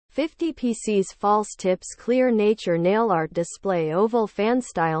50 PC's False Tips Clear Nature Nail Art Display Oval Fan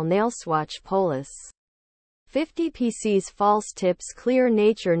Style Nail Swatch Polis. 50 PC's False Tips Clear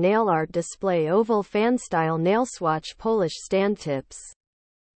Nature Nail Art Display Oval Fan Style Nail Swatch Polish Stand Tips.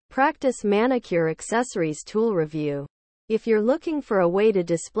 Practice Manicure Accessories Tool Review. If you're looking for a way to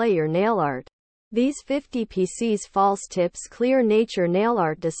display your nail art, these 50 PC's False Tips Clear Nature Nail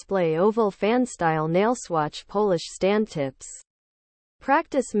Art Display Oval Fan Style Nail Swatch Polish Stand Tips.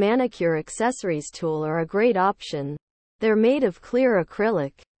 Practice Manicure Accessories Tool are a great option. They're made of clear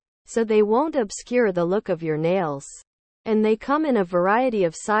acrylic, so they won't obscure the look of your nails. And they come in a variety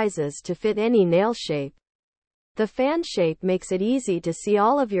of sizes to fit any nail shape. The fan shape makes it easy to see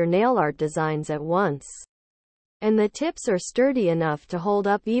all of your nail art designs at once. And the tips are sturdy enough to hold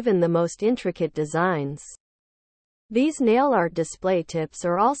up even the most intricate designs. These nail art display tips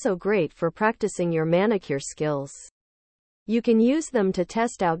are also great for practicing your manicure skills. You can use them to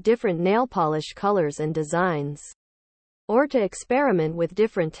test out different nail polish colors and designs, or to experiment with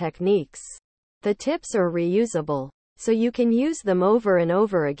different techniques. The tips are reusable, so you can use them over and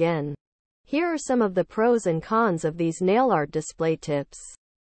over again. Here are some of the pros and cons of these nail art display tips.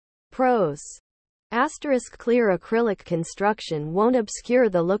 Pros. Clear acrylic construction won't obscure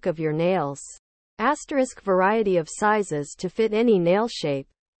the look of your nails. Variety of sizes to fit any nail shape.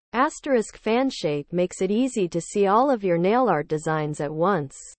 Fan shape makes it easy to see all of your nail art designs at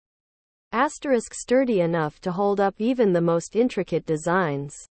once. Sturdy enough to hold up even the most intricate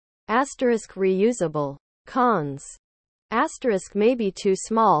designs. Reusable. Cons. May be too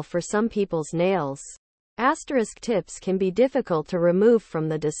small for some people's nails. Tips can be difficult to remove from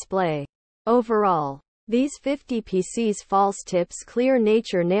the display. Overall, these 50 PC's False Tips Clear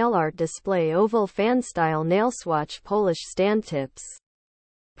Nature Nail Art Display Oval Fan Style Nail Swatch Polish Stand Tips.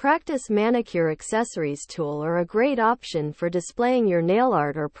 Practice Manicure Accessories Tool are a great option for displaying your nail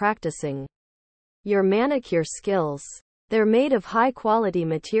art or practicing your manicure skills. They're made of high-quality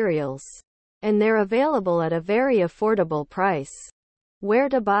materials, and they're available at a very affordable price. Where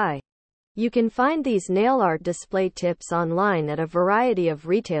to buy? You can find these nail art display tips online at a variety of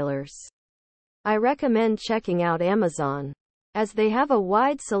retailers. I recommend checking out Amazon, as they have a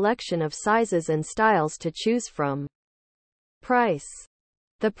wide selection of sizes and styles to choose from. Price.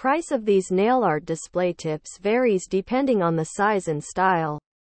 The price of these nail art display tips varies depending on the size and style.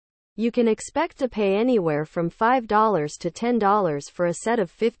 You can expect to pay anywhere from $5 to $10 for a set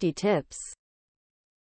of 50 tips.